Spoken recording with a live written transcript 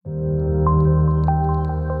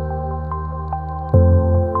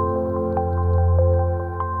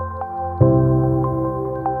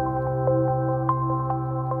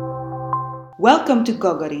Welcome to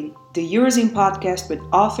Gagarin, the Eurozine podcast with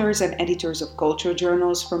authors and editors of culture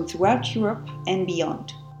journals from throughout Europe and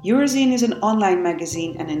beyond. Eurozine is an online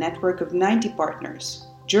magazine and a network of 90 partners.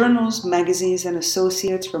 Journals, magazines, and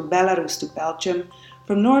associates from Belarus to Belgium,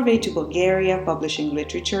 from Norway to Bulgaria, publishing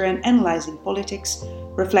literature and analyzing politics,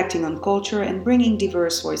 reflecting on culture, and bringing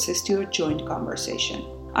diverse voices to a joint conversation.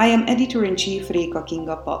 I am editor-in-chief Riikka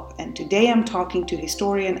Kinga-Pop, and today I'm talking to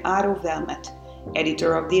historian Aaro Velmet,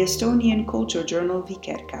 editor of the Estonian culture journal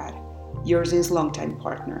Vikerkaar, Eurozine's longtime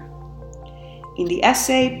partner. In the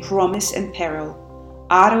essay Promise and Peril,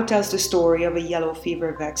 Aaro tells the story of a yellow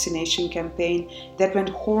fever vaccination campaign that went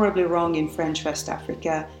horribly wrong in French West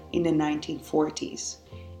Africa in the 1940s.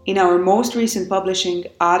 In our most recent publishing,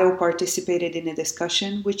 Aaro participated in a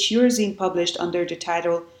discussion which Eurozine published under the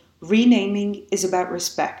title Renaming is About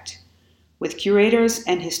Respect, with curators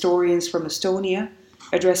and historians from Estonia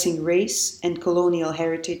addressing race and colonial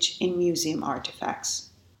heritage in museum artifacts.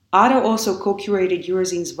 Aaro also co-curated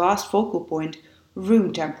Eurozine's vast focal point,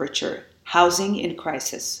 Room Temperature, Housing in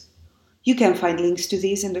Crisis. You can find links to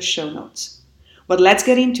these in the show notes. But let's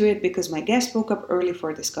get into it because my guest woke up early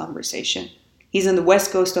for this conversation. He's on the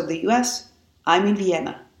west coast of the US. I'm in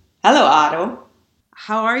Vienna. Hello, Aaro.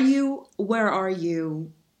 How are you? Where are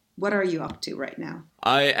you? What are you up to right now?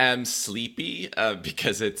 I am sleepy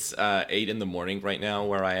because it's 8 in the morning right now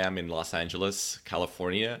where I am in Los Angeles,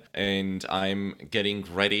 California. And I'm getting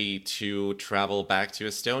ready to travel back to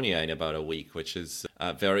Estonia in about a week, which is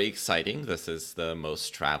very exciting. This is the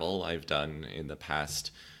most travel I've done in the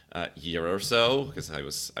past year or so, because I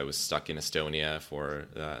was stuck in Estonia for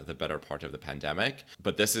the better part of the pandemic.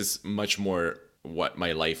 But this is much more what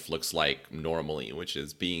my life looks like normally, which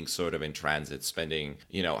is being sort of in transit, spending,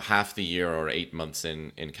 half the year or 8 months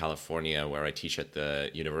in California where I teach at the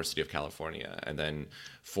University of California, and then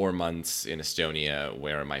 4 months in Estonia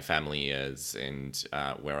where my family is and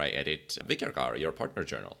where I edit Vikerkaar, your partner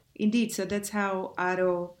journal. Indeed, so that's how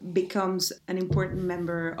Aaro becomes an important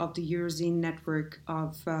member of the Eurozine network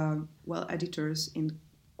of, editors in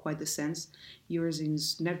quite the sense,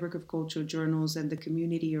 Eurozine's network of cultural journals and the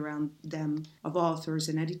community around them of authors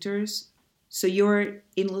and editors. So you're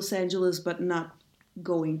in Los Angeles, but not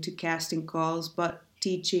going to casting calls, but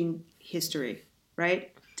teaching history,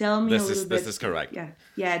 right? Tell me a little bit. This is correct.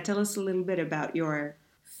 Yeah. Tell us a little bit about your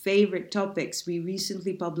favorite topics. We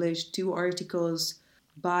recently published 2 articles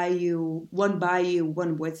by you, one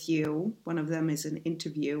with you. One of them is an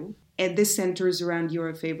interview. And this centers around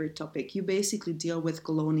your favorite topic. You basically deal with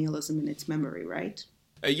colonialism and its memory, right?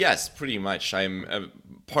 Yes, pretty much. I'm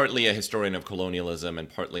partly a historian of colonialism and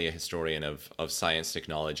partly a historian of science,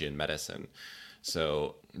 technology, and medicine.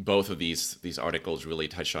 So both of these articles really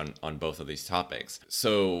touch on both of these topics.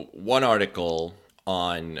 So one article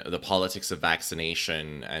on the politics of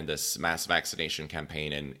vaccination and this mass vaccination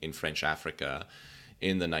campaign in French Africa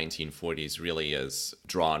in the 1940s really is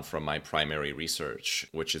drawn from my primary research,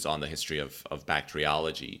 which is on the history of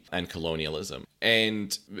bacteriology and colonialism.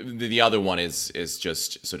 And the other one is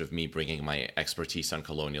just sort of me bringing my expertise on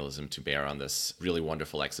colonialism to bear on this really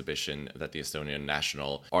wonderful exhibition that the Estonian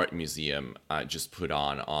National Art Museum just put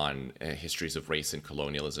on histories of race and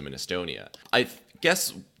colonialism in Estonia. I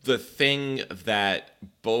guess the thing that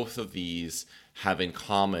both of these have in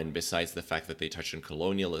common, besides the fact that they touch on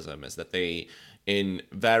colonialism, is that they in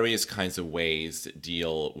various kinds of ways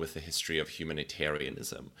deal with the history of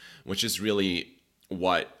humanitarianism, which is really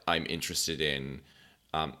what I'm interested in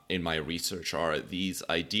my research, are these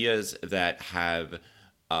ideas that have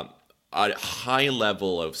a high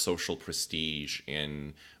level of social prestige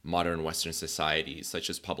in modern Western societies, such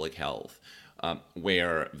as public health,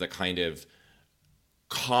 where the kind of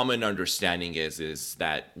common understanding is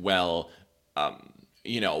that,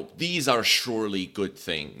 these are surely good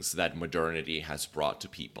things that modernity has brought to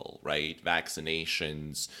people, right?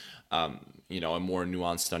 Vaccinations, a more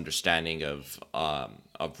nuanced understanding of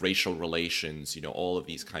racial relations, all of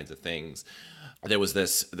these kinds of things. There was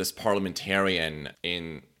this parliamentarian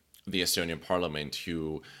in the Estonian parliament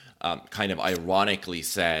who kind of ironically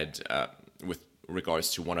said, with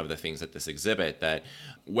regards to one of the things at this exhibit, that,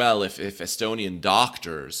 if Estonian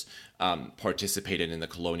doctors participated in the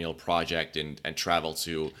colonial project and traveled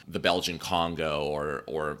to the Belgian Congo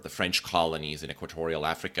or the French colonies in Equatorial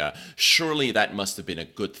Africa, surely that must have been a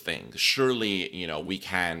good thing. Surely, we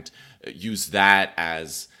can't use that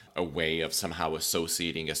as a way of somehow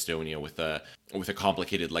associating Estonia with a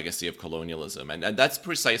complicated legacy of colonialism. And that's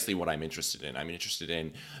precisely what I'm interested in. I'm interested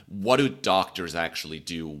in, what do doctors actually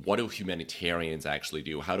do? What do humanitarians actually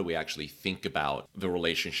do? How do we actually think about the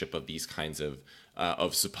relationship of these kinds of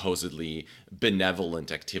of supposedly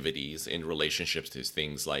benevolent activities in relationships to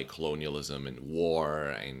things like colonialism and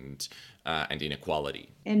war and inequality.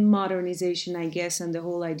 And modernization, I guess, and the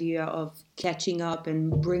whole idea of catching up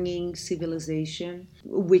and bringing civilization,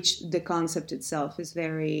 which the concept itself is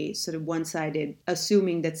very sort of one-sided,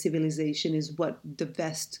 assuming that civilization is what the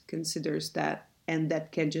West considers that, and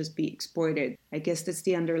that can just be exported. I guess that's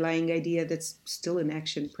the underlying idea that's still in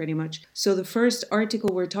action pretty much. So the first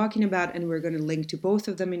article we're talking about, and we're going to link to both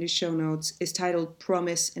of them in the show notes, is titled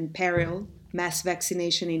Promise and Peril: Mass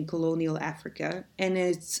Vaccination in Colonial Africa. And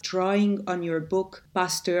it's drawing on your book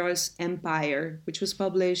Pasteur's Empire, which was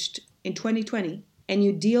published in 2020. And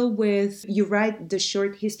you write the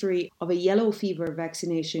short history of a yellow fever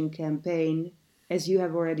vaccination campaign, as you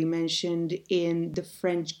have already mentioned, in the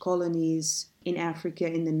French colonies in Africa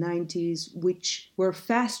in the 90s, which were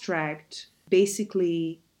fast-tracked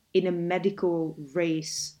basically in a medical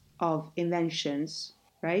race of inventions,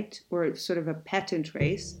 right? Or sort of a patent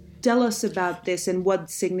race. Tell us about this and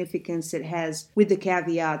what significance it has, with the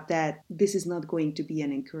caveat that this is not going to be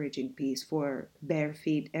an encouraging piece for bare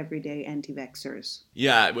feet, everyday anti-vaxxers.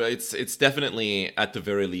 Yeah, well, it's definitely, at the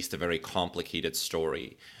very least, a very complicated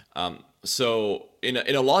story. So in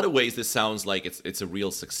a lot of ways, this sounds like it's a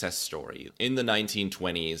real success story. In the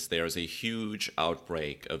 1920s, there's a huge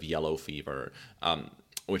outbreak of yellow fever,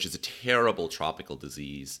 which is a terrible tropical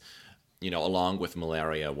disease, along with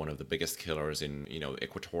malaria, one of the biggest killers in,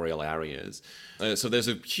 equatorial areas. So there's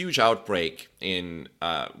a huge outbreak in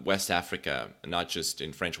West Africa, not just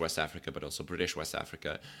in French West Africa, but also British West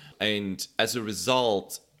Africa. And as a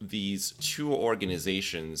result, these two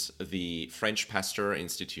organizations, the French Pasteur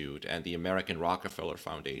Institute and the American Rockefeller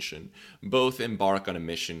Foundation, both embark on a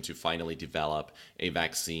mission to finally develop a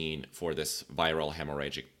vaccine for this viral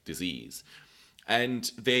hemorrhagic disease.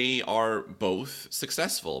 And they are both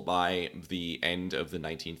successful. By the end of the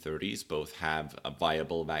 1930s, both have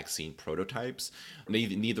viable vaccine prototypes.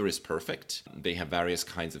 Neither is perfect. They have various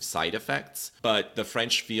kinds of side effects, but the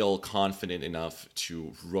French feel confident enough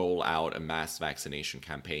to roll out a mass vaccination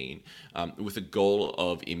campaign with a goal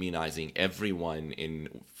of immunizing everyone in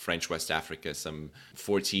French West Africa, some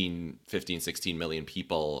 15, 16 million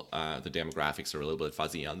people. The demographics are a little bit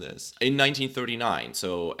fuzzy on this. In 1939,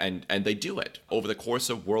 and they do it over the course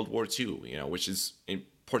of World War II, which is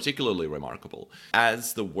particularly remarkable.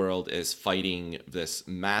 As the world is fighting this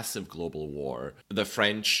massive global war, the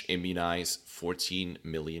French immunize 14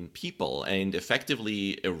 million people and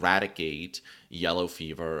effectively eradicate yellow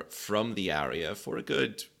fever from the area for a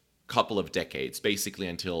good couple of decades, basically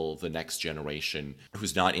until the next generation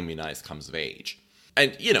who's not immunized comes of age.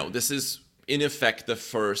 And, this is in effect the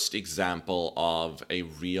first example of a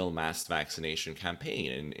real mass vaccination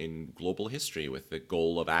campaign in global history, with the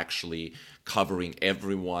goal of actually covering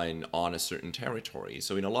everyone on a certain territory.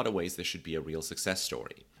 So in a lot of ways, this should be a real success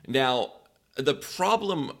story. Now, the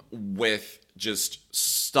problem with just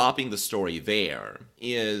stopping the story there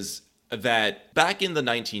is that back in the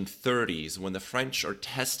 1930s, when the French are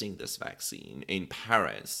testing this vaccine in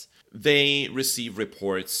Paris, they receive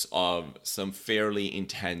reports of some fairly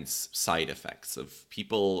intense side effects of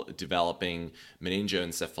people developing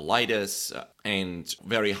meningoencephalitis and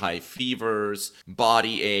very high fevers,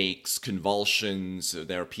 body aches, convulsions.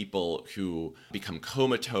 There are people who become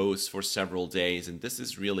comatose for several days, and this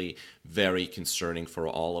is really very concerning for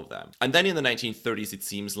all of them. And then in the 1930s, it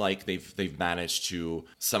seems like they've managed to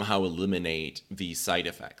somehow eliminate these side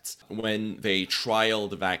effects. When they trial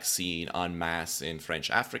the vaccine en masse in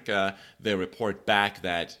French Africa, they report back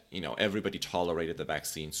that, everybody tolerated the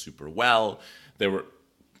vaccine super well. There were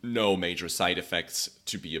no major side effects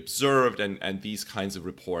to be observed, and these kinds of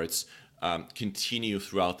reports continue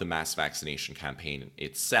throughout the mass vaccination campaign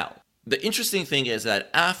itself. The interesting thing is that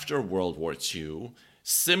after World War II,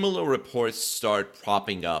 similar reports start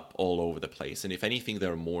popping up all over the place, and if anything,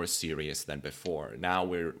 they're more serious than before. Now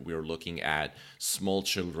we're looking at small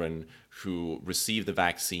children who receive the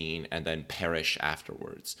vaccine and then perish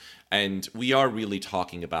afterwards. And we are really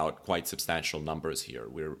talking about quite substantial numbers here.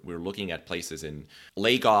 We're looking at places in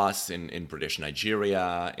Lagos, in British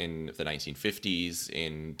Nigeria, in the 1950s,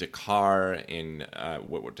 in Dakar, in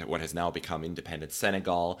what has now become independent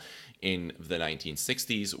Senegal, in the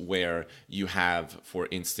 1960s, where you have, for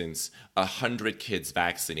instance, 100 kids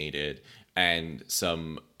vaccinated and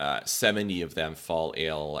some 70 of them fall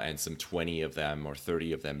ill and some 20 of them or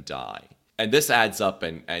 30 of them die. And this adds up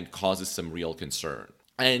and causes some real concern.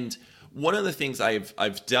 And one of the things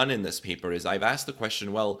I've done in this paper is I've asked the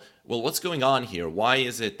question, well, what's going on here? Why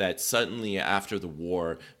is it that suddenly after the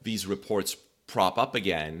war, these reports prop up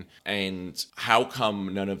again? And how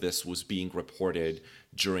come none of this was being reported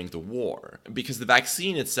during the war, because the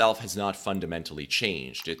vaccine itself has not fundamentally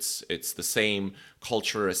changed. It's the same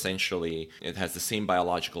culture, essentially. It has the same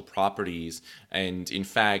biological properties. And in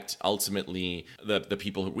fact, ultimately, the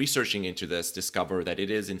people researching into this discover that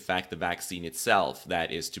it is, in fact, the vaccine itself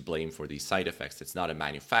that is to blame for these side effects. It's not a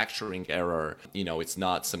manufacturing error. It's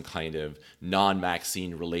not some kind of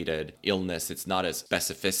non-vaccine related illness. It's not a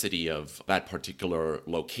specificity of that particular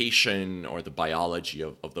location or the biology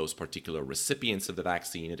of those particular recipients of the vaccine.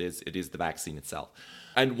 It is the vaccine itself.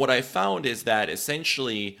 And what I found is that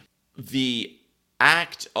essentially the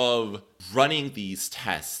act of running these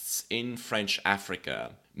tests in French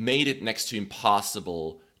Africa made it next to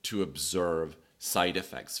impossible to observe side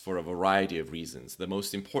effects for a variety of reasons. The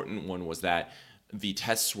most important one was that the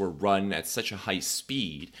tests were run at such a high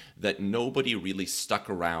speed that nobody really stuck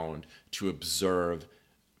around to observe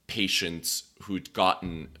patients who'd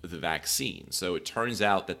gotten the vaccine. So it turns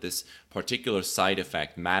out that this particular side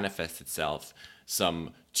effect manifests itself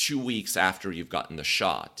some 2 weeks after you've gotten the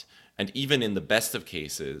shot. And even in the best of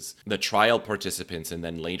cases, the trial participants and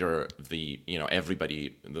then later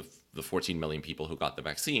everybody, the 14 million people who got the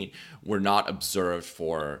vaccine, were not observed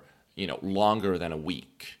for longer than a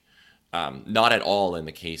week. Not at all in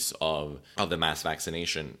the case of the mass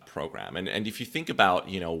vaccination program. And if you think about,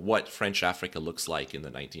 what French Africa looks like in the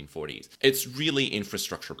 1940s, it's really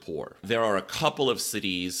infrastructure poor. There are a couple of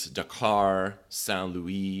cities, Dakar,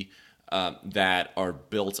 Saint-Louis, that are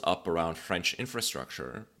built up around French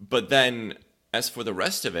infrastructure. But then, as for the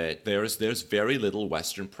rest of it, there's very little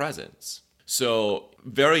Western presence. So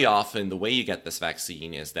very often, the way you get this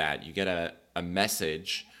vaccine is that you get a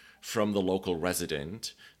message from the local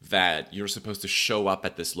resident that you're supposed to show up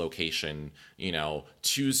at this location,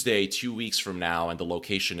 Tuesday, 2 weeks from now, and the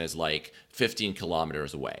location is like 15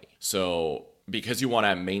 kilometers away. So because you want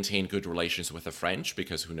to maintain good relations with the French,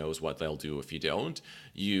 because who knows what they'll do if you don't,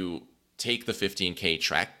 you take the 15K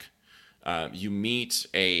trek, you meet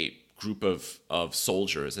a group of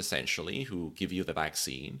soldiers, essentially, who give you the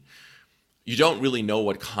vaccine. You don't really know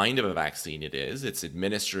what kind of a vaccine it is. It's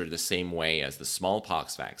administered the same way as the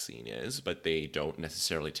smallpox vaccine is, but they don't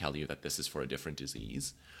necessarily tell you that this is for a different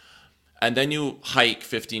disease. And then you hike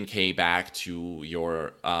 15K back to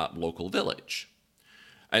your local village.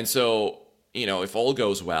 And so, if all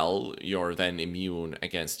goes well, you're then immune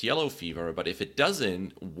against yellow fever. But if it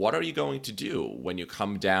doesn't, what are you going to do when you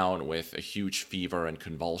come down with a huge fever and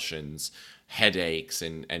convulsions, headaches,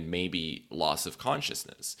 and maybe loss of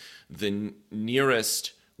consciousness? The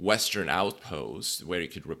nearest Western outpost where you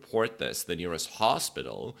could report this, the nearest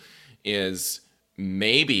hospital, is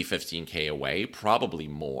maybe 15K away, probably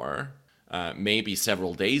more, maybe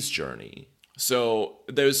several days' journey. So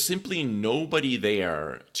there's simply nobody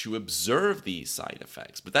there to observe these side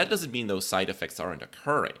effects. But that doesn't mean those side effects aren't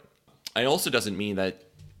occurring. It also doesn't mean that,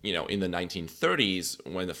 in the 1930s,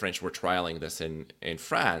 when the French were trialing this in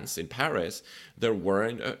France, in Paris, there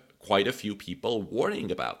weren't quite a few people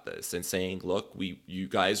warning about this and saying, look, you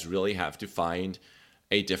guys really have to find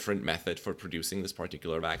a different method for producing this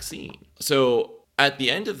particular vaccine. So at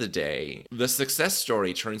the end of the day, the success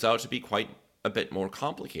story turns out to be quite a bit more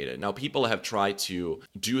complicated. Now, people have tried to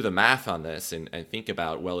do the math on this and think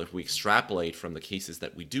about, well, if we extrapolate from the cases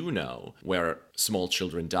that we do know, where small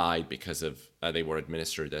children died because of they were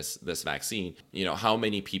administered this vaccine, how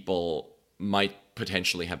many people might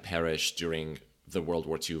potentially have perished during the World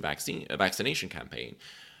War II vaccination campaign.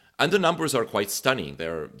 And the numbers are quite stunning.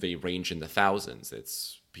 They range in the thousands.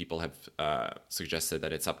 People have suggested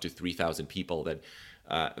that it's up to 3,000 people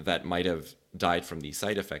that might have died from these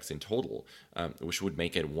side effects in total, which would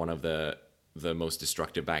make it one of the most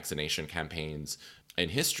destructive vaccination campaigns in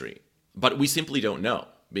history. But we simply don't know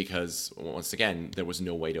because, once again, there was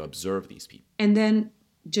no way to observe these people. And then,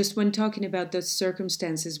 just when talking about the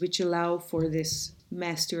circumstances which allow for this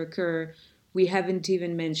mass to occur, we haven't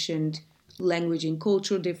even mentioned language and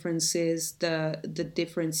cultural differences, the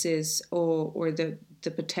differences or the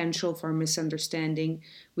potential for misunderstanding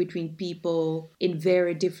between people in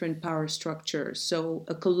very different power structures. So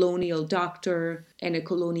a colonial doctor and a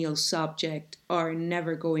colonial subject are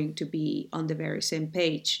never going to be on the very same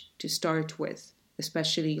page to start with,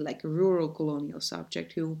 especially like a rural colonial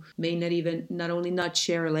subject who may not only not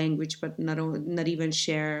share a language, but not even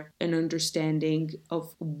share an understanding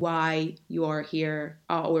of why you are here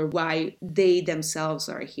or why they themselves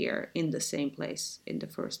are here in the same place in the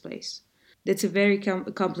first place. That's a very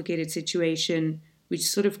complicated situation which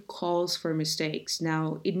sort of calls for mistakes.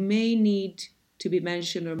 Now, it may need to be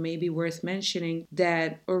mentioned, or maybe worth mentioning,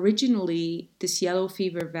 that originally this yellow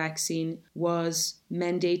fever vaccine was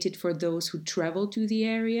mandated for those who travel to the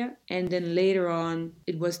area, and then later on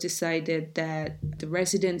it was decided that the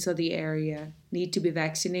residents of the area need to be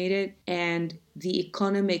vaccinated, and the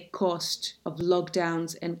economic cost of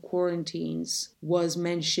lockdowns and quarantines was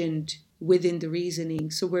mentioned within the reasoning.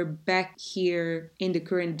 So we're back here in the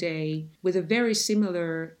current day with a very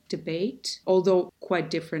similar debate, although quite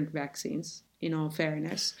different vaccines, in all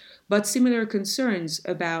fairness, but similar concerns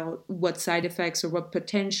about what side effects or what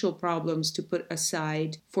potential problems to put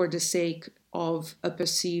aside for the sake of a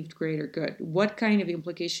perceived greater good. What kind of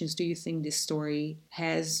implications do you think this story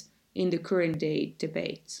has in the current day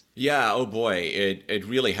debate? Yeah, oh boy, it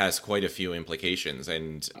really has quite a few implications,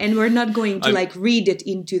 and we're not going to read it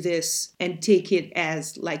into this and take it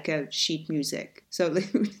as like a sheet music. So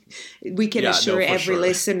we can assure every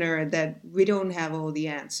listener that we don't have all the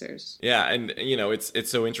answers. Yeah, and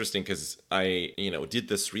it's so interesting because I did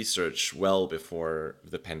this research well before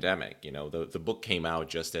the pandemic. The book came out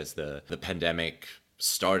just as the pandemic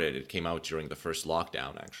started. It came out during the first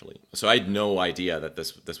lockdown, actually. So I had no idea that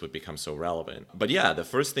this would become so relevant. But yeah, the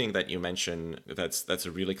first thing that you mentioned that's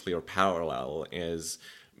a really clear parallel is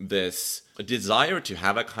this desire to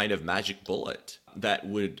have a kind of magic bullet that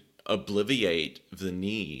would obviate the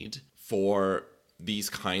need for these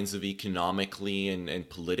kinds of economically and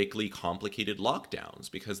politically complicated lockdowns.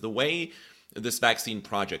 Because the way this vaccine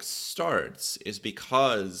project starts is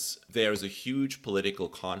because there's a huge political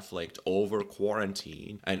conflict over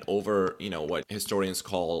quarantine and over, what historians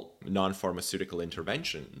call non-pharmaceutical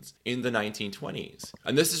interventions in the 1920s.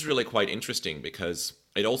 And this is really quite interesting because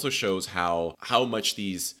it also shows how much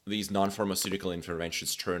these non-pharmaceutical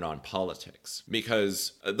interventions turn on politics.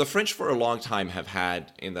 Because the French for a long time have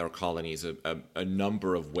had in their colonies a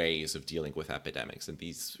number of ways of dealing with epidemics. And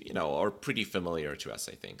these, are pretty familiar to us,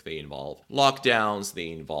 I think. They involve lockdowns,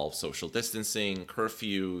 they involve social distancing,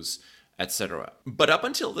 curfews, etc. But up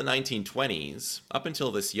until the 1920s, up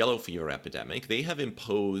until this yellow fever epidemic, they have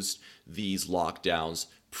imposed these lockdowns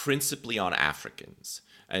principally on Africans.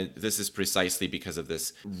 And this is precisely because of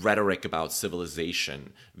this rhetoric about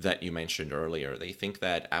civilization that you mentioned earlier. They think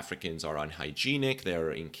that Africans are unhygienic,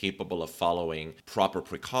 they're incapable of following proper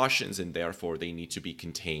precautions, and therefore they need to be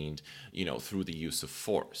contained, through the use of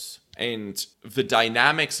force. And the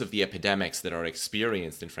dynamics of the epidemics that are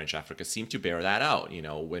experienced in French Africa seem to bear that out.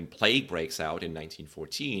 When plague breaks out in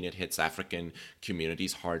 1914, it hits African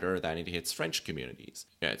communities harder than it hits French communities.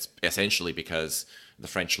 It's essentially because the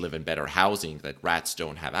French live in better housing that rats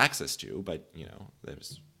don't have access to, but,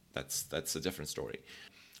 that's a different story.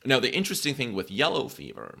 Now, the interesting thing with yellow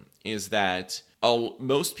fever is that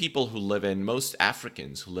most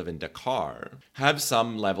Africans who live in Dakar have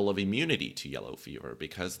some level of immunity to yellow fever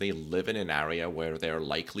because they live in an area where they're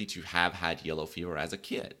likely to have had yellow fever as a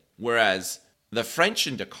kid. Whereas the French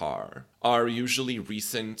in Dakar are usually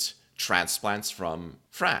recent transplants from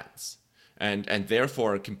France. And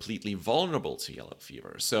therefore completely vulnerable to yellow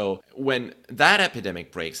fever. So when that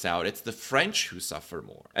epidemic breaks out, it's the French who suffer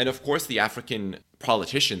more. And of course, the African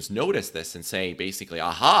politicians notice this and say basically,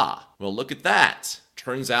 aha, well, look at that.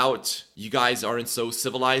 Turns out you guys aren't so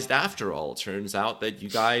civilized after all. Turns out that you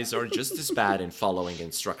guys are just as bad in following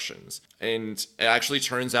instructions. And it actually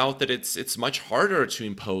turns out that it's much harder to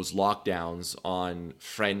impose lockdowns on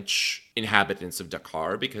French inhabitants of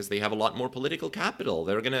Dakar because they have a lot more political capital.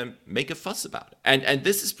 They're going to make a fuss about it. And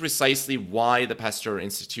this is precisely why the Pasteur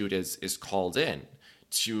Institute is called in,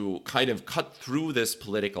 to kind of cut through this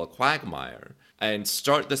political quagmire and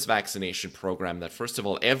start this vaccination program that, first of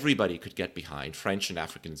all, everybody could get behind, French and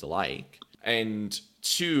Africans alike, and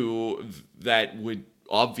two, that would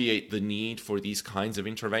obviate the need for these kinds of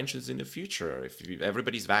interventions in the future. If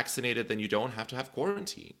everybody's vaccinated, then you don't have to have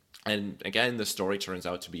quarantine. And again, the story turns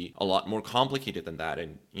out to be a lot more complicated than that.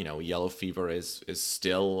 And, yellow fever is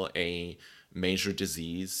still a major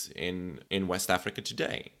disease in West Africa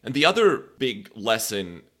today. And the other big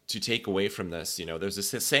lesson to take away from this, there's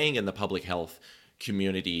a saying in the public health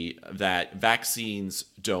community that vaccines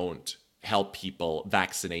don't help people,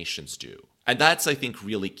 vaccinations do. And that's, I think,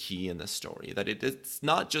 really key in this story, that it's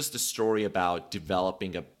not just a story about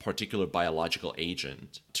developing a particular biological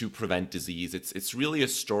agent to prevent disease. It's really a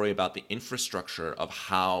story about the infrastructure of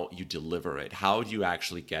how you deliver it. How do you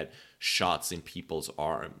actually get shots in people's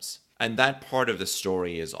arms? And that part of the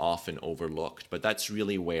story is often overlooked, but that's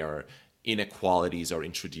really where inequalities are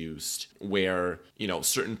introduced, where,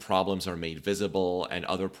 certain problems are made visible and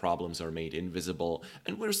other problems are made invisible.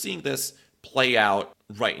 And we're seeing this play out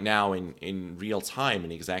right now in real time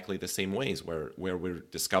in exactly the same ways, where we're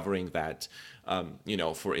discovering that,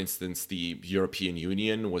 for instance, the European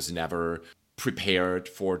Union was never prepared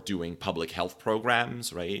for doing public health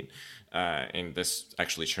programs, right? And this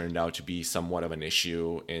actually turned out to be somewhat of an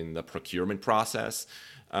issue in the procurement process.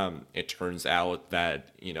 It turns out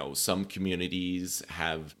that some communities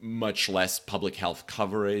have much less public health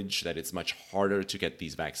coverage, that it's much harder to get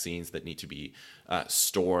these vaccines that need to be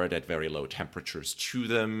stored at very low temperatures to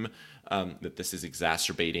them, that this is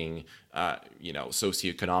exacerbating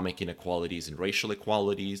socioeconomic inequalities and racial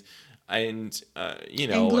inequalities. And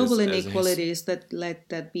and global inequalities that let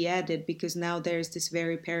that be added, because now there's this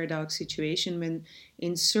very paradox situation when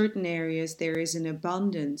in certain areas there is an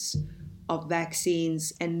abundance of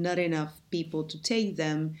vaccines and not enough people to take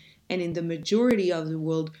them, and in the majority of the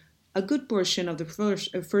world, a good portion of the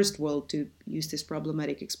first world, to use this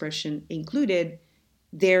problematic expression included,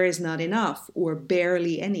 there is not enough or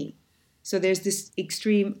barely any. So there's this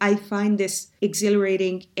extreme. I find this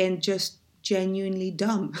exhilarating and just genuinely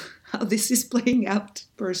dumb how this is playing out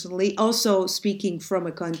personally. Also, speaking from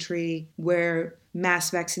a country where mass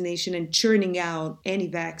vaccination and churning out any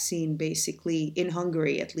vaccine, basically, in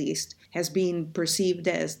Hungary at least, has been perceived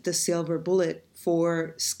as the silver bullet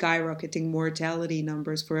for skyrocketing mortality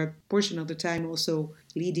numbers for a portion of the time, also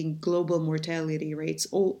leading global mortality rates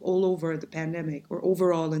all over the pandemic, or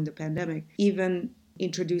overall in the pandemic, even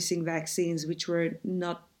introducing vaccines which were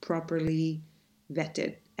not properly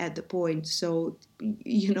vetted at the point. So,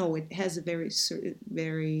 it has a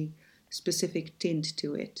very specific tint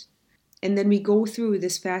to it. And then we go through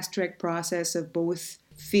this fast track process of both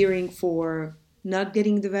fearing for not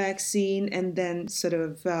getting the vaccine and then sort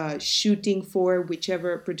of shooting for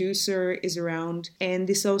whichever producer is around. And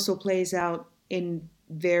this also plays out in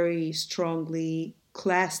very strongly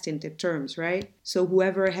class tinted terms, right? So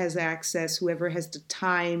whoever has access, whoever has the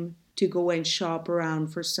time to go and shop around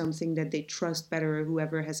for something that they trust better,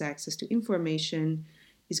 whoever has access to information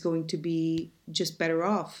is going to be just better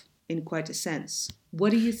off in quite a sense.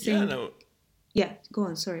 What do you think? Yeah, no. Yeah, go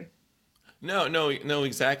on, sorry. No,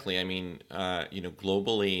 exactly. I mean,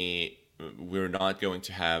 globally, we're not going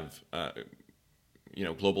to have,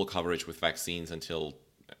 global coverage with vaccines until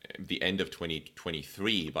the end of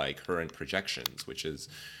 2023 by current projections, which is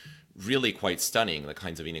really quite stunning, the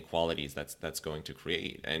kinds of inequalities that's going to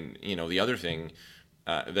create. And, the other thing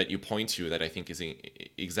that you point to that I think is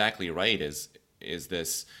exactly right is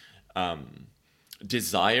this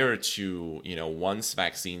desire to, once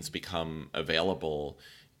vaccines become available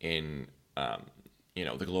in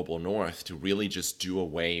the global north, to really just do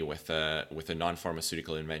away with the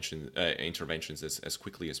non-pharmaceutical interventions as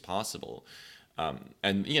quickly as possible,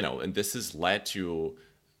 and this has led to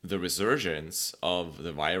the resurgence of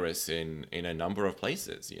the virus in a number of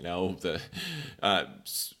places.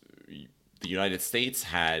 The United States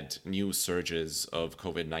had new surges of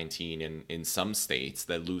COVID-19 in some states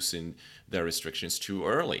that loosened their restrictions too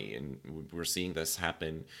early. And we're seeing this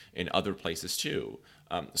happen in other places too.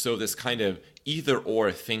 So this kind of either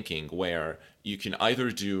or thinking, where you can either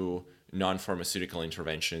do non-pharmaceutical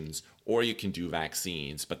interventions or you can do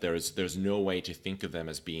vaccines, but there's no way to think of them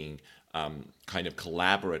as being kind of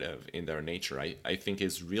collaborative in their nature, I think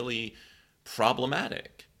is really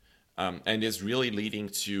problematic, and is really leading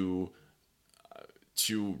to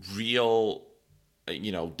real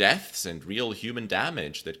deaths and real human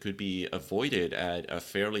damage that could be avoided at a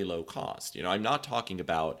fairly low cost. I'm not talking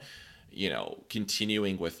about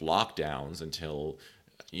continuing with lockdowns until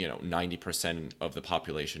 90% of the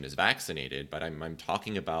population is vaccinated, but I'm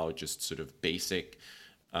talking about just sort of basic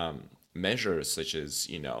measures such as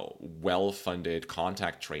well-funded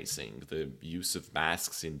contact tracing, the use of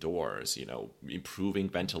masks indoors, improving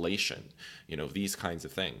ventilation, these kinds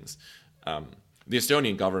of things. The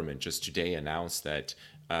Estonian government just today announced that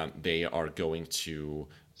they are going to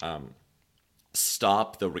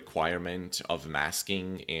stop the requirement of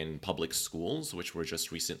masking in public schools, which were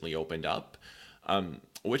just recently opened up,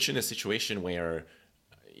 which in a situation where,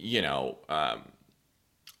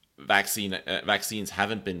 vaccines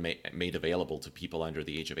haven't been made available to people under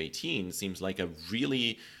the age of 18 seems like a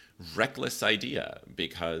really reckless idea,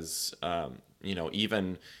 because,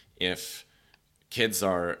 even if teachers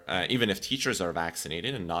are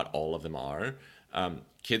vaccinated, and not all of them are,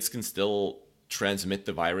 kids can still transmit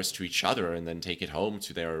the virus to each other and then take it home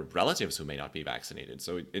to their relatives who may not be vaccinated.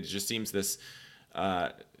 So it just seems this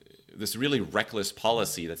really reckless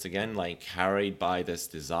policy that's again carried by this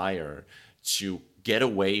desire to get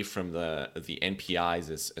away from the NPIs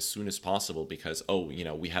as soon as possible, because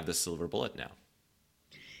we have the silver bullet now.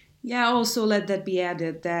 Yeah, also let that be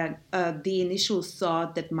added that the initial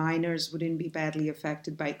thought that minors wouldn't be badly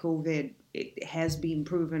affected by COVID, it has been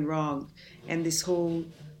proven wrong. And this whole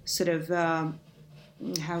sort of,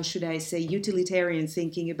 how should I say, utilitarian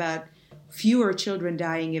thinking about fewer children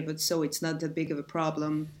dying if it's so it's not that big of a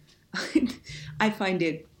problem, I find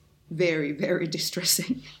it very, very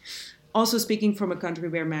distressing. Also, speaking from a country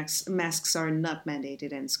where masks are not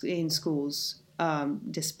mandated in schools,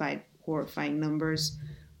 despite horrifying numbers.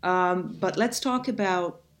 But let's talk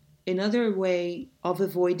about another way of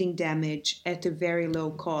avoiding damage at a very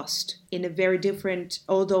low cost in a very different,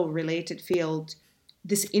 although related field.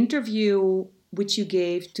 This interview which you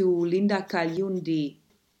gave to Linda Kalyundi,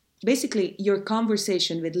 basically your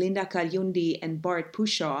conversation with Linda Kalyundi and Bart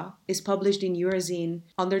Pushaw is published in Eurazine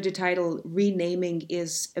under the title Renaming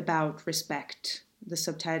is About Respect. The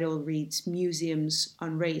subtitle reads Museums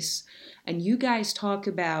on Race. And you guys talk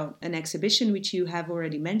about an exhibition which you have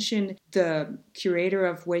already mentioned, the curator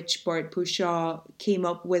of which, Bart Pushaw, came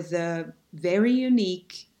up with a very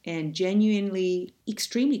unique and genuinely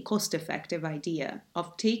extremely cost-effective idea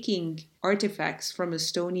of taking artifacts from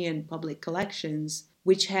Estonian public collections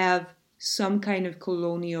which have some kind of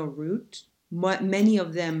colonial root. Many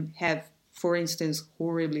of them have, for instance,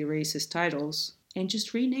 horribly racist titles, and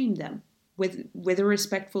just rename them with a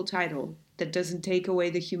respectful title that doesn't take away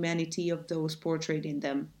the humanity of those portrayed in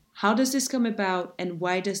them. How does this come about, and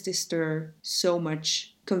why does this stir so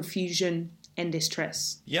much confusion and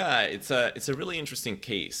distress? Yeah, it's a really interesting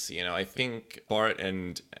case. I think Bart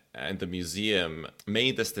and the museum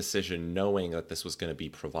made this decision knowing that this was going to be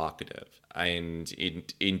provocative, and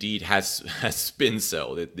it indeed has been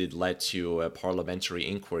so. It led to a parliamentary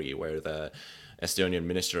inquiry where the Estonian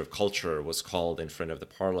Minister of Culture was called in front of the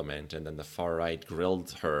parliament, and then the far right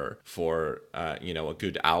grilled her for a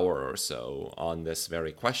good hour or so on this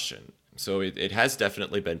very question. So it has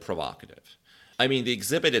definitely been provocative. I mean, the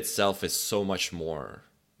exhibit itself is so much more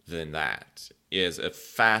than that. It is a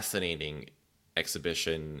fascinating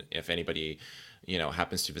exhibition. If anybody,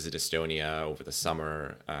 happens to visit Estonia over the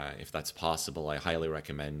summer, if that's possible, I highly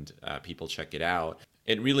recommend people check it out.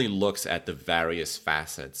 It really looks at the various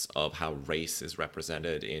facets of how race is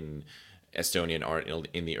represented in Estonian art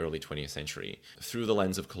in the early 20th century through the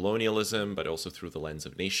lens of colonialism, but also through the lens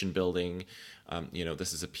of nation building.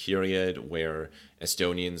 This is a period where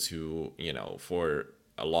Estonians who, for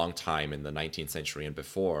a long time in the 19th century and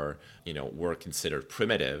before, were considered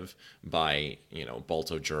primitive by,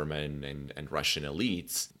 Balto-German and Russian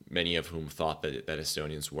elites, many of whom thought that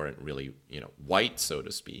Estonians weren't really, white, so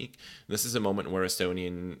to speak. This is a moment where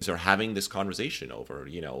Estonians are having this conversation over,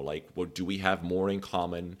 do we have more in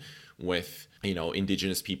common with,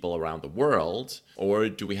 indigenous people around the world, or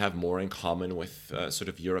do we have more in common with sort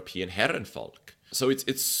of European Herrenvolk? So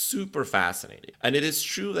it's super fascinating. And it is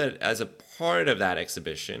true that as a part of that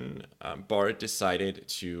exhibition, Bart decided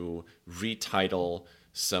to retitle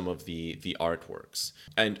some of the artworks.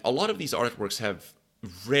 And a lot of these artworks have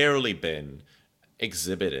rarely been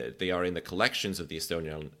exhibited. They are in the collections of the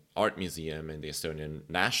Estonian Art Museum and the Estonian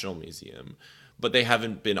National Museum, but they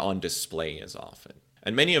haven't been on display as often.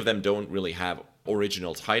 And many of them don't really have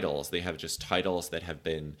original titles. They have just titles that have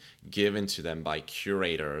been given to them by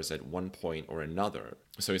curators at one point or another.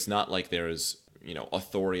 So it's not like there's,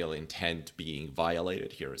 authorial intent being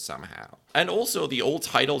violated here somehow. And also the old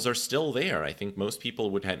titles are still there. I think most people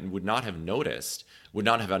would not have noticed, would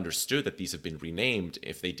not have understood that these have been renamed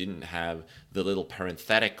if they didn't have the little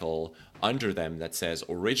parenthetical under them that says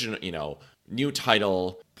original, new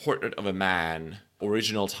title, Portrait of a Man,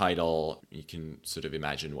 original title. You can sort of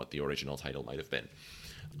imagine what the original title might have been.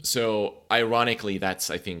 So ironically, that's,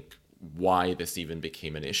 I think, why this even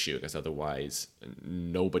became an issue, because otherwise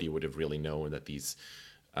nobody would have really known that these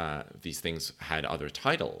things had other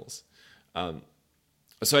titles.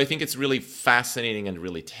 So I think it's really fascinating and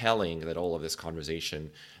really telling that all of this conversation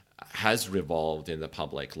has revolved in the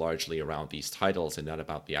public largely around these titles and not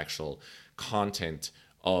about the actual content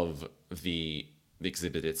of the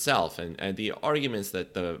exhibit itself. And the arguments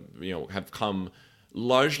that have come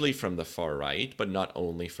largely from the far right, but not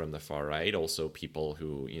only from the far right, also people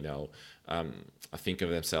who, think of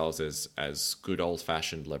themselves as good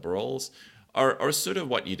old-fashioned liberals, are sort of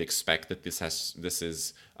what you'd expect, that this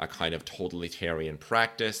is a kind of totalitarian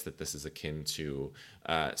practice, that this is akin to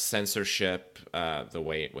censorship, the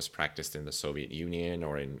way it was practiced in the Soviet Union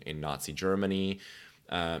or in Nazi Germany,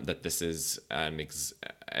 that this is an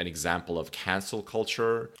example of cancel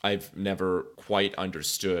culture. I've never quite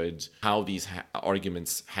understood how these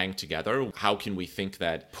arguments hang together. How can we think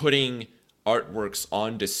that putting artworks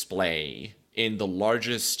on display in the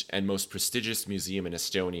largest and most prestigious museum in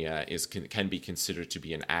Estonia can be considered to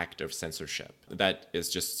be an act of censorship. That is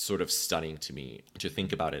just sort of stunning to me to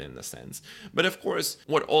think about it in this sense. But of course,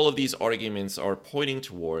 what all of these arguments are pointing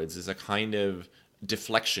towards is a kind of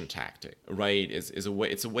deflection tactic, right? It's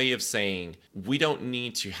a way of saying we don't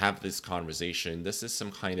need to have this conversation. This is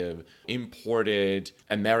some kind of imported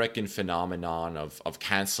American phenomenon of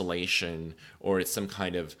cancellation, or it's some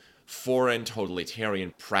kind of foreign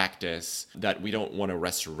totalitarian practice that we don't want to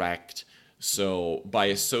resurrect. So by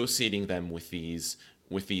associating them with these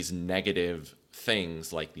negative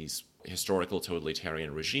things like these historical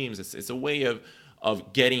totalitarian regimes, it's a way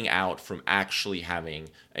of getting out from actually having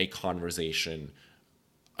a conversation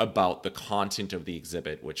about the content of the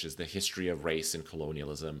exhibit, which is the history of race and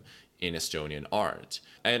colonialism in Estonian art.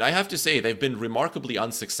 And I have to say, they've been remarkably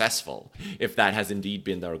unsuccessful, if that has indeed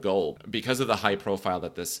been their goal. Because of the high profile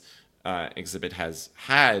that this exhibit has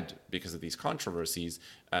had because of these controversies,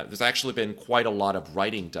 there's actually been quite a lot of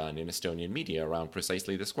writing done in Estonian media around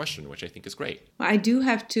precisely this question, which I think is great. I do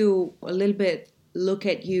have to a little bit look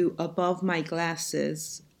at you above my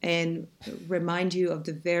glasses and remind you of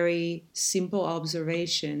the very simple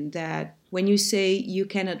observation that when you say you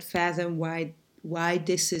cannot fathom why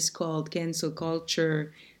this is called cancel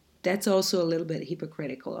culture, that's also a little bit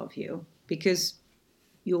hypocritical of you, because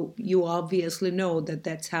you obviously know that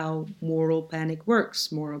that's how moral panic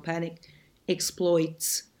works. Moral panic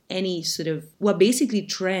exploits any sort of, well, basically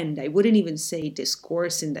trend. I wouldn't even say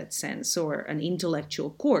discourse in that sense or an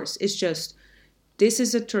intellectual course. It's just, this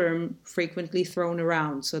is a term frequently thrown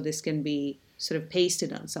around, so this can be sort of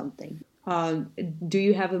pasted on something. Do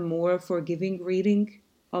you have a more forgiving reading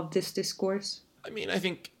of this discourse? I mean, I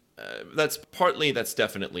think that's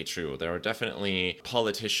definitely true. There are definitely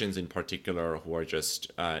politicians in particular who are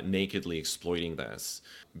just nakedly exploiting this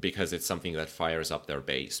because it's something that fires up their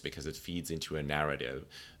base, because it feeds into a narrative,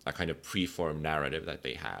 a kind of preformed narrative that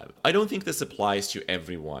they have. I don't think this applies to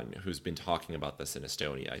everyone who's been talking about this in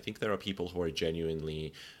Estonia. I think there are people who are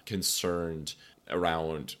genuinely concerned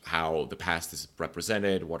around how the past is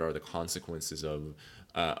represented, what are the consequences of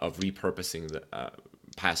repurposing the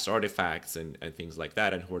past artifacts and things like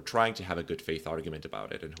that, and who are trying to have a good faith argument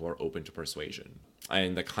about it and who are open to persuasion.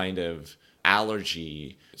 And the kind of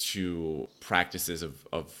allergy to practices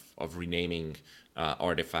of renaming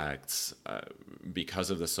artifacts because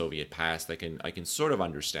of the Soviet past, I can sort of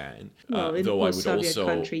understand. Well, in a Soviet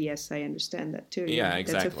country, yes, I understand that too. Yeah,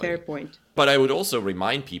 exactly. That's a fair point. But I would also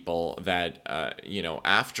remind people that,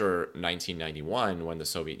 after 1991, when the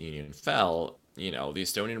Soviet Union fell, the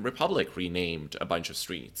Estonian Republic renamed a bunch of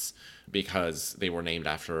streets because they were named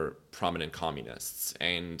after prominent communists.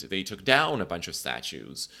 And they took down a bunch of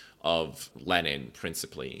statues of Lenin,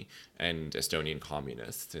 principally, and Estonian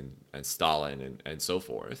communists and Stalin and so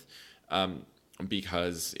forth,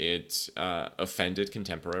 because it offended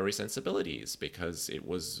contemporary sensibilities, because it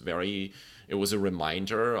was a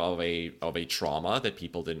reminder of a trauma that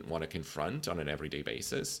people didn't want to confront on an everyday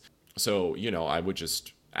basis. So, I would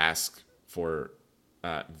just ask for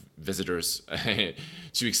visitors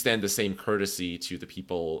to extend the same courtesy to the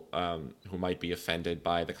people who might be offended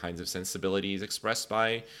by the kinds of sensibilities expressed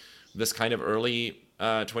by this kind of early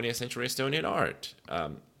 20th century Estonian art.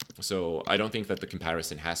 So I don't think that the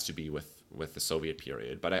comparison has to be with the Soviet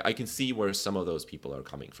period, but I can see where some of those people are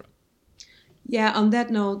coming from. Yeah, on that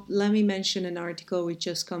note, let me mention an article which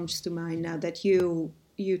just comes to mind now that you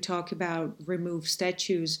talk about removed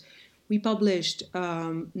statues. We published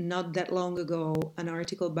not that long ago an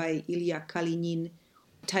article by Ilya Kalinin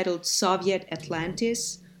titled Soviet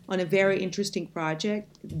Atlantis on a very interesting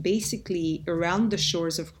project, basically around the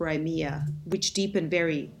shores of Crimea, which deepened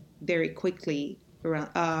very, very quickly.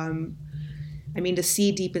 The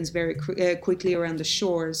sea deepens very quickly around the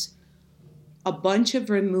shores. A bunch of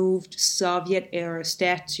removed Soviet-era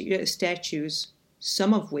statues,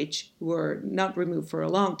 some of which were not removed for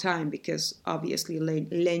a long time because obviously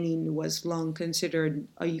Lenin was long considered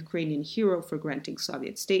a Ukrainian hero for granting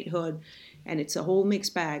Soviet statehood, and it's a whole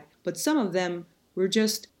mixed bag. But some of them were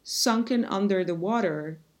just sunken under the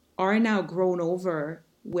water, are now grown over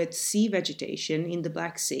with sea vegetation in the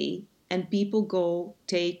Black Sea, and people go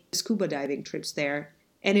take scuba diving trips there.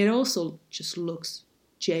 And it also just looks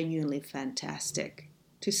genuinely fantastic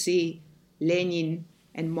to see Lenin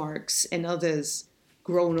and Marx and others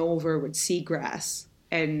grown over with seagrass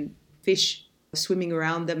and fish swimming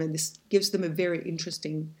around them, and this gives them a very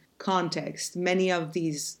interesting context. Many of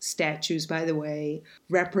these statues, by the way,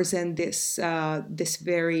 represent this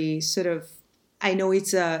very sort of, I know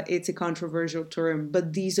it's a controversial term,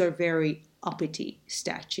 but these are very uppity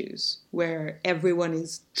statues where everyone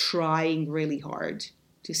is trying really hard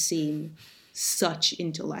to seem such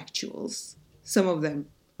intellectuals. Some of them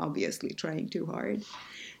obviously trying too hard.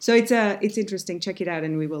 So it's interesting. Check it out,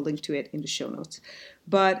 and we will link to it in the show notes.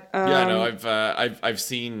 But Yeah, no, I've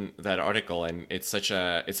seen that article, and it's such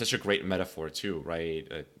a great metaphor too,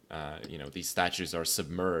 right? These statues are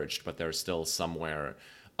submerged, but they're still somewhere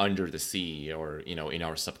under the sea, or in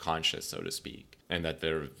our subconscious, so to speak, and that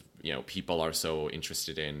they're people are so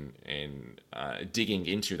interested in digging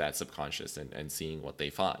into that subconscious and seeing what they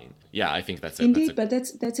find. Yeah, I think that's it. Indeed, but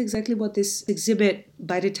that's exactly what this exhibit,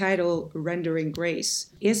 by the title Rendering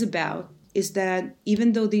Grace, is about. Is that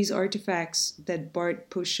even though these artifacts that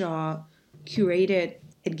Bart Pushaw curated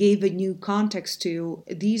and gave a new context to,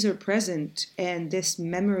 these are present, and this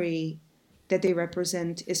memory that they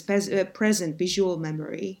represent is present, visual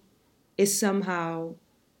memory, is somehow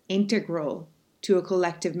integral to a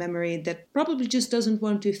collective memory that probably just doesn't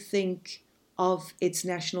want to think of its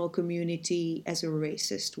national community as a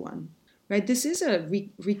racist one. Right? This is a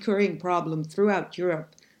recurring problem throughout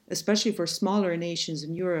Europe, especially for smaller nations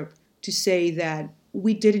in Europe, to say that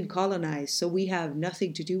we didn't colonize, so we have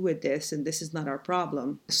nothing to do with this, and this is not our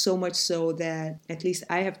problem. So much so that at least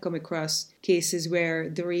I have come across cases where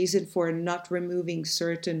the reason for not removing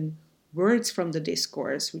certain words from the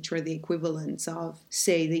discourse, which were the equivalents of,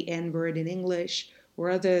 say, the N-word in English or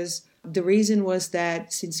others, the reason was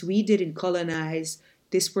that since we didn't colonize,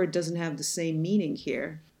 this word doesn't have the same meaning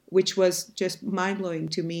here, which was just mind-blowing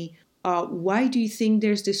to me. Why do you think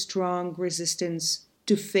there's this strong resistance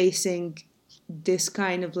to facing this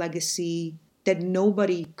kind of legacy that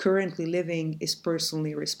nobody currently living is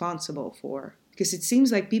personally responsible for? Because it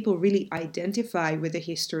seems like people really identify with a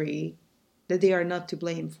history that they are not to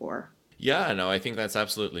blame for. Yeah, no, I think that's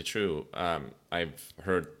absolutely true. I've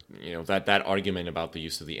heard, that argument about the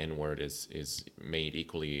use of the N-word is made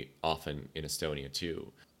equally often in Estonia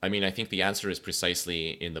too. I mean, I think the answer is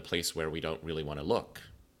precisely in the place where we don't really want to look,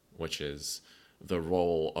 which is the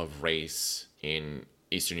role of race in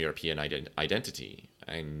Eastern European identity.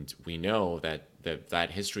 And we know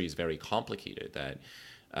that history is very complicated, that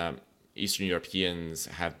Eastern Europeans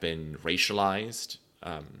have been racialized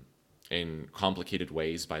in complicated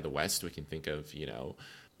ways by the West. We can think of,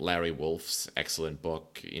 Larry Wolff's excellent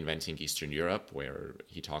book, Inventing Eastern Europe, where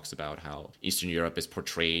he talks about how Eastern Europe is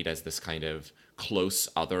portrayed as this kind of close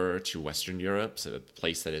other to Western Europe, so a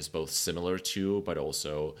place that is both similar to, but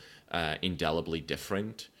also indelibly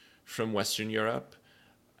different from Western Europe.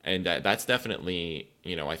 And that's definitely,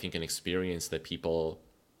 I think an experience that people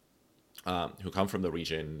who come from the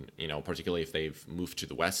region, particularly if they've moved to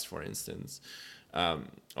the West, for instance,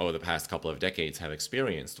 over the past couple of decades have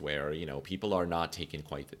experienced, where, people are not taken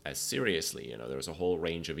quite as seriously. There's a whole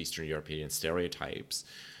range of Eastern European stereotypes,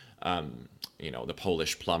 the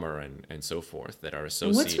Polish plumber and so forth that are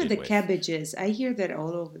associated with... And what's with the cabbages? I hear that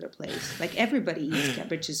all over the place. Like everybody eats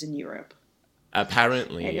cabbages in Europe.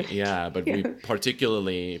 Apparently, yeah, but we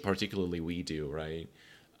particularly we do, right?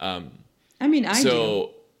 I do.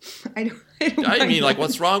 I mean, like,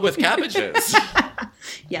 what's wrong with cabbages?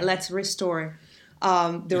 Yeah, let's restore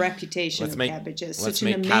the reputation of cabbages. Such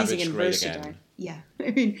an amazing and versatile. Yeah,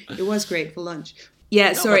 it was great for lunch.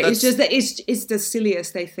 Yeah, sorry, it's just that it's the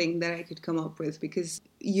silliest, I think, that I could come up with, because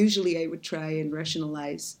usually I would try and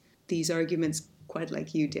rationalize these arguments quite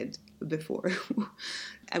like you did before.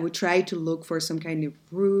 I would try to look for some kind of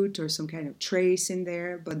root or some kind of trace in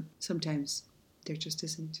there, but sometimes there just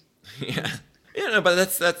isn't. Yeah. Yeah, but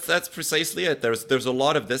that's precisely it. There's a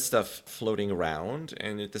lot of this stuff floating around,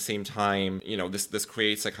 and at the same time, this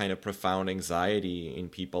creates a kind of profound anxiety in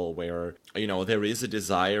people where, there is a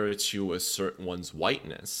desire to assert one's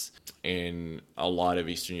whiteness in a lot of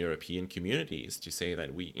Eastern European communities, to say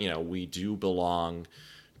that we do belong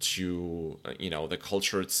to the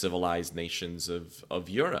cultured, civilized nations of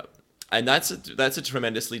Europe. And that's a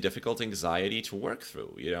tremendously difficult anxiety to work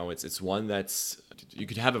through. It's one that's, you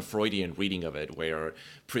could have a Freudian reading of it, where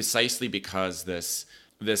precisely because this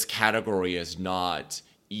category is not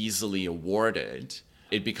easily awarded,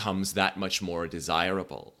 it becomes that much more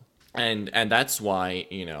desirable. And that's why,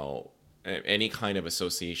 any kind of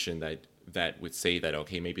association that would say that,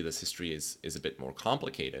 okay, maybe this history is a bit more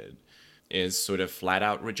complicated, is sort of flat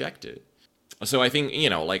out rejected. So I think,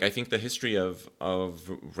 I think the history of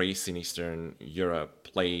race in Eastern Europe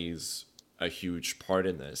plays a huge part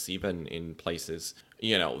in this, even in places,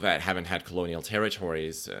 that haven't had colonial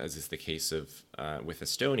territories, as is the case of with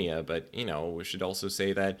Estonia. But, we should also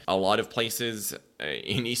say that a lot of places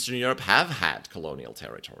in Eastern Europe have had colonial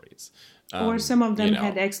territories. Or some of them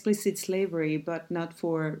had explicit slavery, but not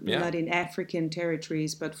in African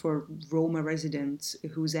territories, but for Roma residents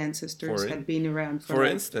whose ancestors had been around for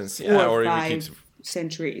instance, yeah, or 5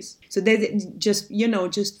 centuries. So they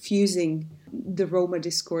just fusing the Roma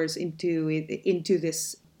discourse into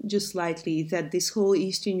this just slightly, that this whole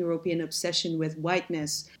Eastern European obsession with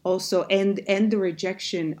whiteness also and the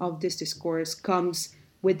rejection of this discourse comes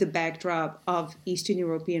with the backdrop of Eastern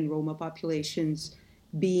European Roma populations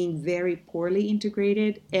being very poorly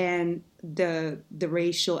integrated, and the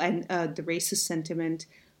racial and the racist sentiment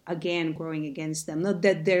again growing against them. Not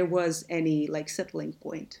that there was any like settling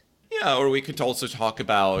point. Yeah, or we could also talk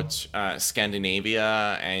about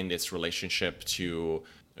Scandinavia and its relationship to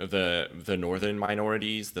the northern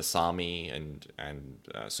minorities, the Sami and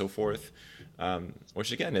so forth,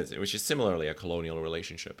 which again is similarly a colonial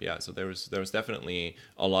relationship. Yeah, so there was definitely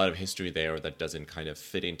a lot of history there that doesn't kind of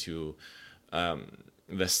fit into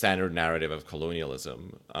the standard narrative of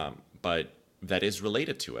colonialism, but that is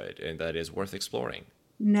related to it and that is worth exploring.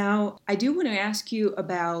 Now, I do want to ask you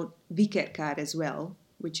about Vikerkaar as well,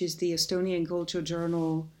 which is the Estonian culture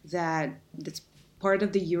journal that's part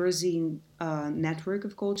of the Eurozine network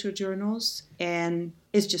of culture journals, and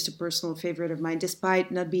it's just a personal favorite of mine,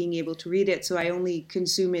 despite not being able to read it. So I only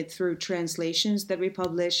consume it through translations that we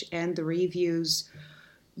publish and the reviews.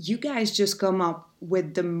 You guys just come up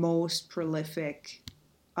with the most prolific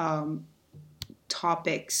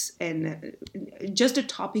topics, and just the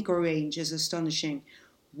topic range is astonishing.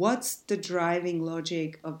 What's the driving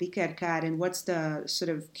logic of Vikerkaar, and what's the sort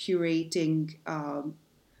of curating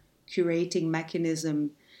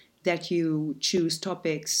mechanism that you choose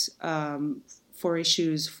topics for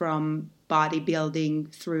issues from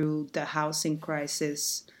bodybuilding through the housing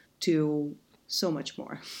crisis to so much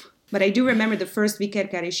more? But I do remember the first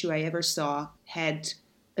Vikerkaar issue I ever saw had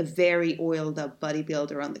a very oiled up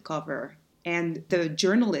bodybuilder on the cover, and the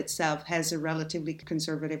journal itself has a relatively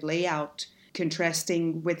conservative layout,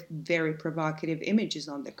 contrasting with very provocative images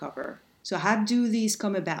on the cover. So how do these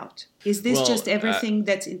come about? Is this just everything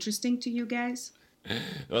that's interesting to you guys?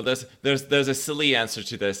 Well, there's a silly answer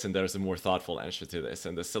to this, and there's a more thoughtful answer to this.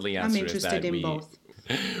 And the silly answer is that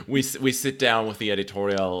we sit down with the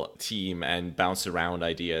editorial team and bounce around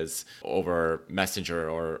ideas over Messenger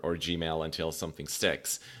or Gmail until something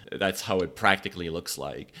sticks. That's how it practically looks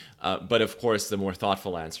like. But of course, the more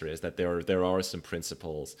thoughtful answer is that there are some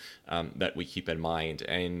principles that we keep in mind.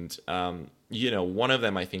 And, one of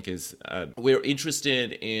them, I think, is we're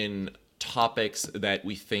interested in topics that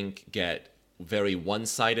we think get very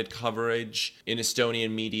one-sided coverage in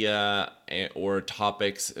Estonian media, or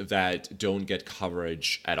topics that don't get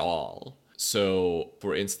coverage at all. So,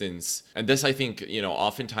 for instance, and this I think,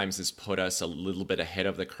 oftentimes has put us a little bit ahead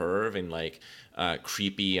of the curve in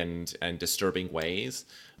creepy and disturbing ways.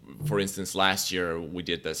 For instance, last year we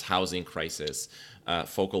did this housing crisis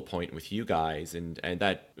focal point with you guys, and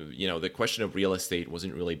that, the question of real estate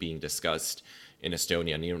wasn't really being discussed in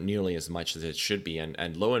Estonia nearly as much as it should be.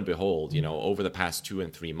 And lo and behold, over the past 2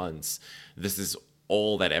 and 3 months, this is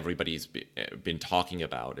all that everybody's been talking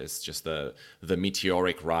about, is just the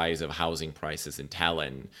meteoric rise of housing prices in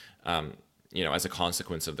Tallinn, as a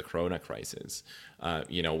consequence of the Corona crisis.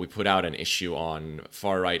 We put out an issue on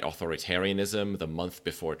far-right authoritarianism the month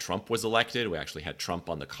before Trump was elected. We actually had Trump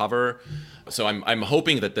on the cover. So I'm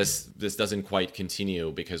hoping that this doesn't quite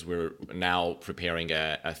continue, because we're now preparing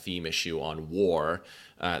a theme issue on war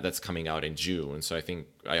that's coming out in June. So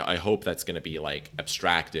I hope that's going to be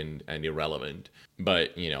abstract and irrelevant.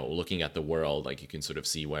 But, looking at the world, you can sort of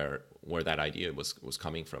see where that idea was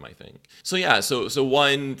coming from, I think. So yeah, so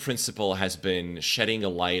one principle has been shedding a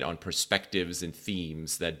light on perspectives and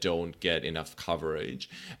themes that don't get enough coverage.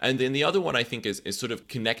 And then the other one, I think, is sort of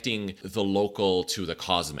connecting the local to the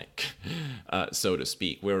cosmic, so to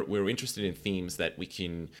speak. We're interested in themes that we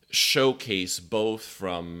can showcase both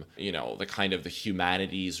from, the kind of the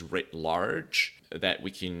humanities writ large, that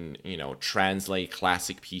we can, translate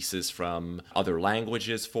classic pieces from other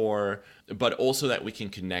languages for, but also that we can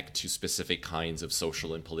connect to specific kinds of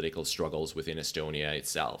social and political struggles within Estonia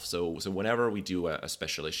itself. So whenever we do a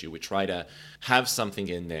special issue, we try to have something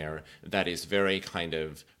in there that is very kind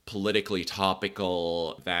of politically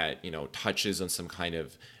topical, that, touches on some kind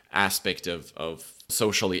of aspect of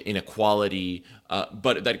social inequality,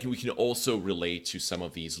 but that we can also relate to some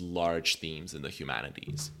of these large themes in the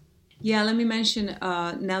humanities. Yeah, let me mention,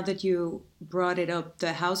 now that you brought it up,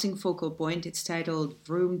 the housing focal point. It's titled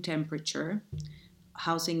Room Temperature,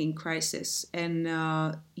 Housing in Crisis. And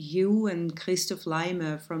you and Christoph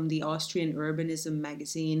Leime from the Austrian urbanism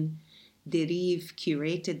magazine, Deriv,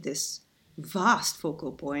 curated this vast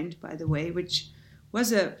focal point, by the way, which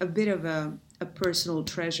was a bit of a personal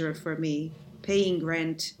treasure for me, paying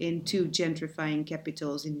rent in 2 gentrifying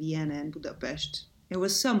capitals in Vienna and Budapest. It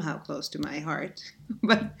was somehow close to my heart,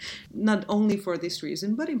 but not only for this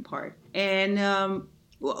reason, but in part. And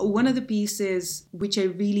one of the pieces which I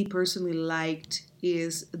really personally liked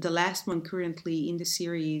is the last one currently in the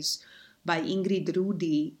series by Ingrid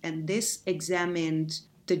Rudi, and this examined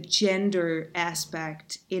the gender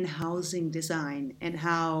aspect in housing design and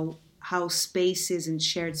how spaces and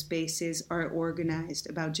shared spaces are organized,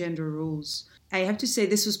 about gender rules. I have to say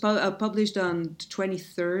this was published on the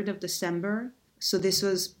 23rd of December. So this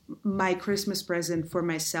was my Christmas present for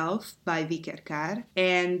myself by Vikerkar.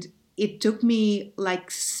 And it took me like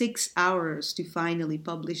 6 hours to finally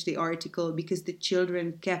publish the article because the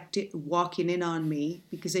children kept walking in on me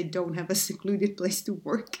because I don't have a secluded place to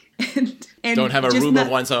work. and Don't have a room of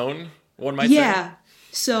one's own, one might say. Yeah.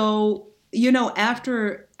 So,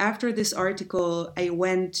 after this article, I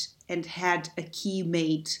went and had a key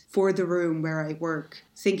made for the room where I work,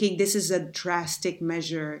 thinking this is a drastic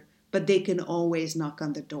measure, but they can always knock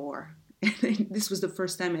on the door. And this was the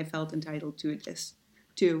first time I felt entitled to this,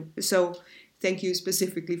 too. So thank you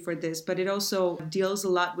specifically for this. But it also deals a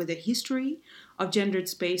lot with the history of gendered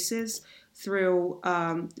spaces through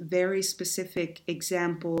very specific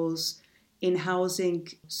examples in housing,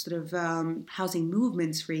 housing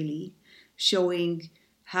movements, really, showing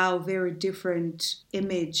how very different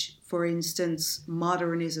image, for instance,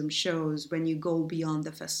 modernism shows when you go beyond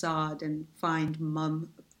the facade and find mom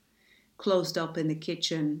closed up in the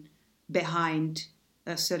kitchen behind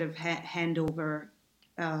a sort of handover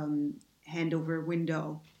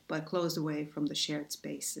window, but closed away from the shared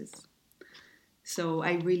spaces. So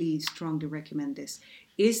I really strongly recommend this.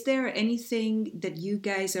 Is there anything that you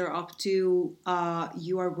guys are up to?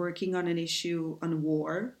 You are working on an issue on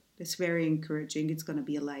war. That's very encouraging. It's going to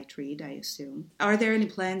be a light read, I assume. Are there any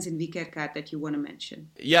plans in Vikerkat that you want to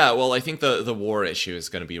mention? Yeah, well, I think the war issue is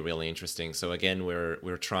going to be really interesting. So again,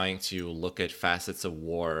 we're trying to look at facets of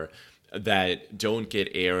war that don't get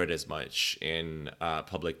aired as much in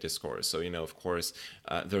public discourse. So, of course,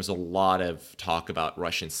 there's a lot of talk about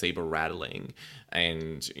Russian saber rattling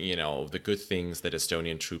and, the good things that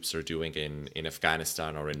Estonian troops are doing in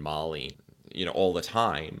Afghanistan or in Mali, all the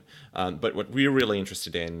time. But what we're really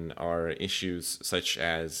interested in are issues such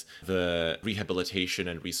as the rehabilitation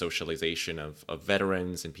and resocialization of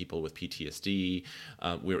veterans and people with PTSD.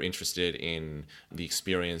 We're interested in the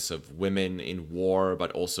experience of women in war,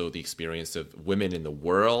 but also the experience of women in the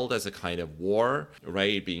world as a kind of war,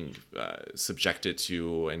 right? Being subjected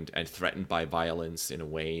to and threatened by violence in a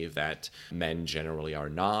way that men generally are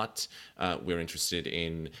not. We're interested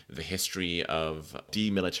in the history of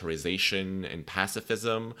demilitarization and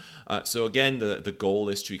pacifism. So again, the goal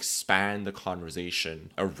is to expand the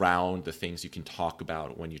conversation around the things you can talk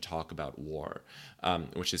about when you talk about war,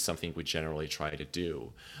 which is something we generally try to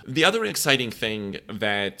do. The other exciting thing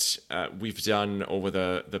that we've done over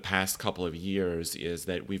the past couple of years is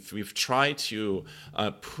that we've tried to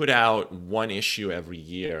put out one issue every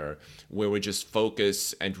year where we just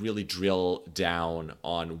focus and really drill down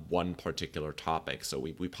on one particular topic. So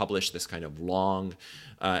we publish this kind of long,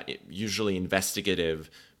 usually investigative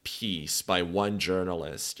piece by one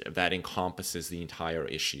journalist that encompasses the entire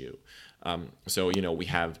issue. So, we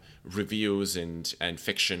have reviews and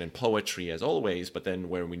fiction and poetry as always, but then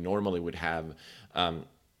where we normally would have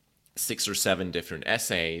 6 or 7 different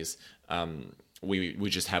essays, we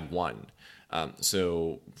just have one.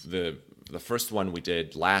 So the first one we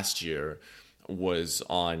did last year was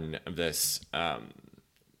on this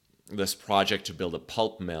project to build a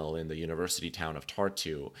pulp mill in the university town of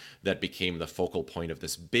Tartu that became the focal point of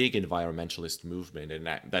this big environmentalist movement, and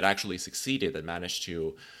that actually succeeded, that managed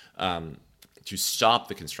to stop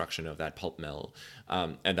the construction of that pulp mill.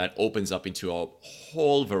 And that opens up into a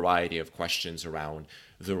whole variety of questions around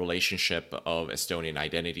the relationship of Estonian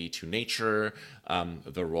identity to nature,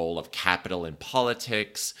 the role of capital in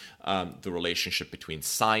politics, the relationship between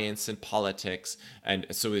science and politics. And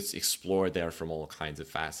so it's explored there from all kinds of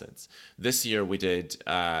facets. This year we did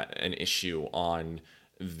an issue on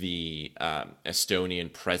the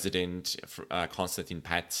Estonian president, Konstantin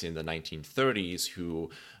Päts, in the 1930s,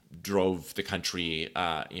 who drove the country,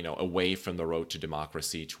 away from the road to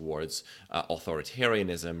democracy towards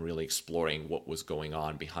authoritarianism, really exploring what was going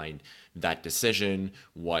on behind that decision,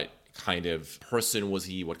 what kind of person was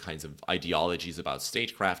he, what kinds of ideologies about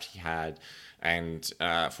statecraft he had. And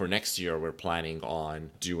for next year, we're planning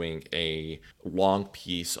on doing a long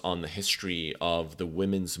piece on the history of the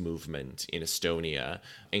women's movement in Estonia,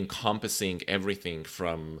 encompassing everything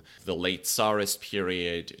from the late Tsarist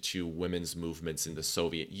period to women's movements in the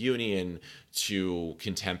Soviet Union to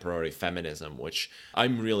contemporary feminism, which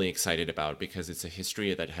I'm really excited about because it's a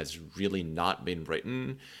history that has really not been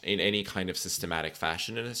written in any kind of systematic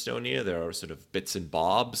fashion in Estonia. There are sort of bits and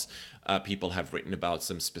bobs. People have written about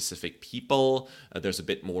some specific people. There's a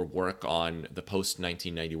bit more work on the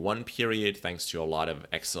post-1991 period, thanks to a lot of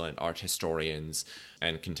excellent art historians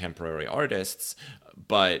and contemporary artists.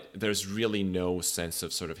 But there's really no sense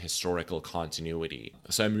of sort of historical continuity.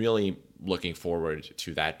 So I'm really looking forward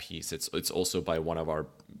to that piece. It's also by one of our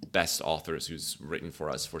best authors who's written for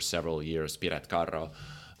us for several years, Piret Karro,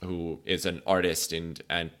 who is an artist and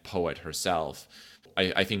poet herself.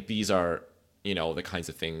 I think these are, the kinds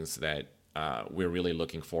of things that we're really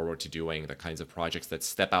looking forward to doing, the kinds of projects that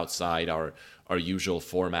step outside our usual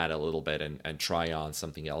format a little bit and try on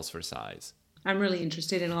something else for size. I'm really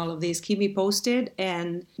interested in all of these. Keep me posted.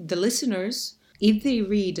 And the listeners, if they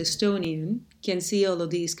read Estonian, can see all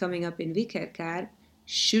of these coming up in Vikerkaar.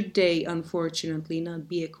 Should they, unfortunately, not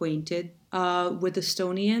be acquainted with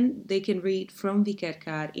Estonian, they can read from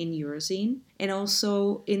Vikerkaar in Eurozine and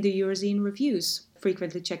also in the Eurozine reviews,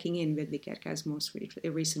 frequently checking in with Vikerkaar's most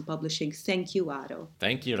recent publishing. Thank you, Aaro.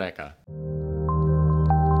 Thank you, Rekka.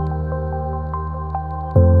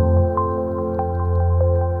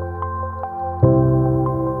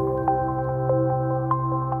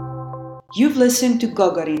 You've listened to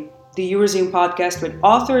Gagarin, the Eurozine podcast with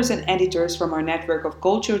authors and editors from our network of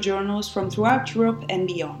cultural journals from throughout Europe and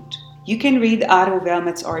beyond. You can read Aaro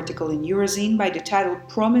Velmet's article in Eurozine by the title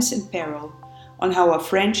Promise and Peril, on how a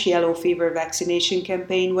French yellow fever vaccination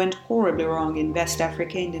campaign went horribly wrong in West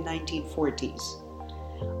Africa in the 1940s.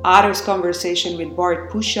 Aaro's conversation with Bart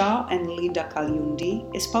Pushaw and Linda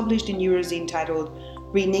Kalyundi is published in Eurozine titled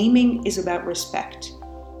Renaming is About Respect,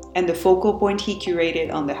 and the focal point he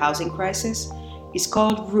curated on the housing crisis is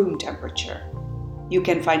called Room Temperature. You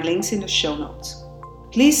can find links in the show notes.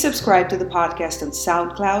 Please subscribe to the podcast on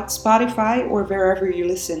SoundCloud, Spotify, or wherever you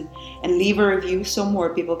listen, and leave a review so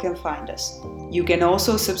more people can find us. You can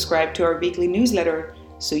also subscribe to our weekly newsletter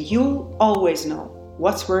so you'll always know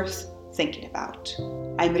what's worth thinking about.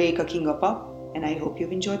 I'm Reika Kingopap, and I hope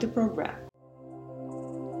you've enjoyed the program.